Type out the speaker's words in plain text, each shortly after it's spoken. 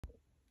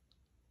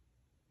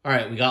All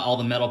right, we got all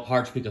the metal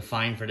parts we could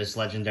find for this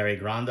Laegendary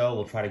Grando.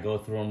 We'll try to go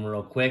through them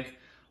real quick.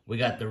 We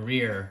got the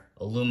rear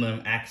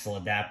aluminum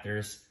axle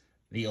adapters,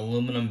 the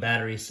aluminum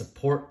battery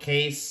support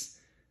case.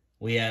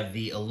 We have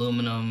the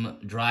aluminum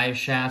drive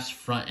shafts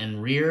front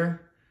and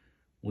rear.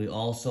 We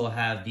also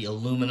have the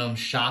aluminum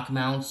shock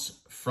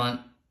mounts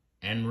front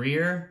and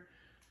rear.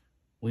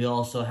 We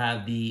also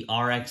have the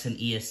RX and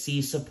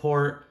ESC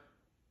support.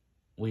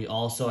 We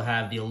also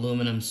have the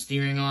aluminum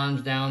steering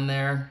arms down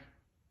there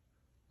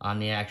on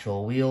the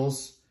actual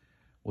wheels.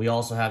 We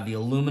also have the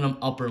aluminum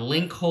upper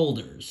link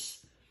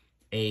holders,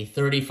 a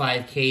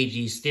 35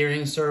 kg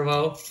steering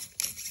servo,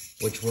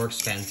 which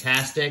works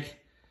fantastic.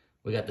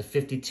 We got the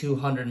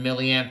 5200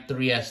 milliamp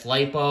 3S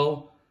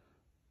LiPo,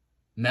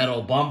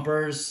 metal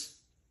bumpers.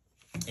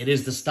 It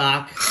is the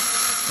stock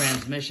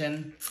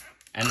transmission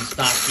and the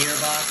stock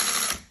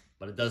gearbox,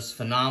 but it does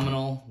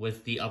phenomenal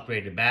with the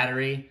upgraded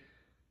battery.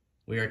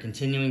 We are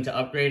continuing to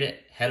upgrade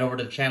it. Head over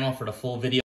to the channel for the full video.